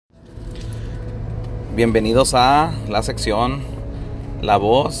Bienvenidos a la sección La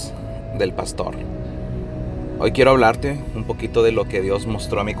Voz del Pastor. Hoy quiero hablarte un poquito de lo que Dios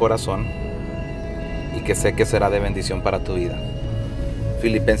mostró a mi corazón y que sé que será de bendición para tu vida.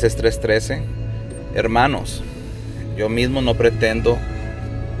 Filipenses 3:13. Hermanos, yo mismo no pretendo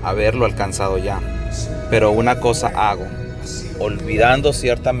haberlo alcanzado ya, pero una cosa hago, olvidando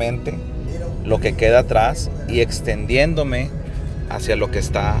ciertamente lo que queda atrás y extendiéndome hacia lo que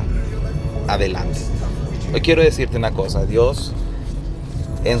está adelante. Hoy quiero decirte una cosa: Dios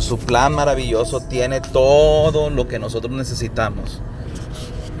en su plan maravilloso tiene todo lo que nosotros necesitamos,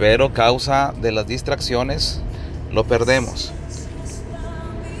 pero a causa de las distracciones lo perdemos.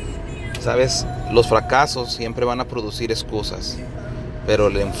 Sabes, los fracasos siempre van a producir excusas, pero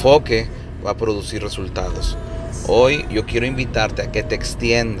el enfoque va a producir resultados. Hoy yo quiero invitarte a que te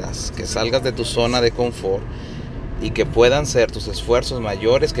extiendas, que salgas de tu zona de confort y que puedan ser tus esfuerzos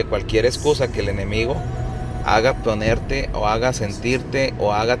mayores que cualquier excusa que el enemigo haga ponerte o haga sentirte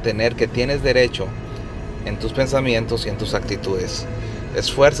o haga tener que tienes derecho en tus pensamientos y en tus actitudes.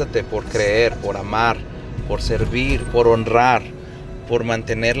 Esfuérzate por creer, por amar, por servir, por honrar, por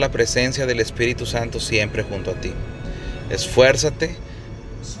mantener la presencia del Espíritu Santo siempre junto a ti. Esfuérzate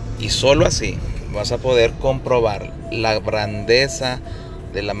y solo así vas a poder comprobar la grandeza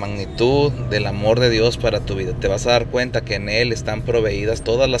de la magnitud del amor de Dios para tu vida. Te vas a dar cuenta que en Él están proveídas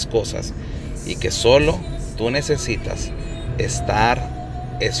todas las cosas y que solo tú necesitas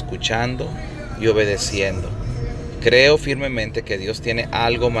estar escuchando y obedeciendo. Creo firmemente que Dios tiene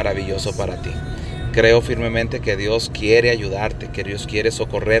algo maravilloso para ti. Creo firmemente que Dios quiere ayudarte, que Dios quiere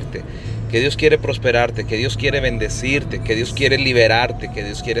socorrerte, que Dios quiere prosperarte, que Dios quiere bendecirte, que Dios quiere liberarte, que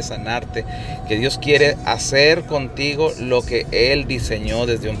Dios quiere sanarte, que Dios quiere hacer contigo lo que Él diseñó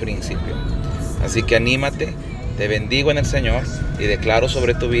desde un principio. Así que anímate, te bendigo en el Señor y declaro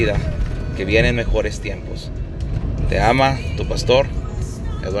sobre tu vida que vienen mejores tiempos. Te ama tu pastor,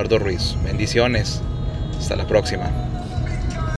 Eduardo Ruiz. Bendiciones. Hasta la próxima.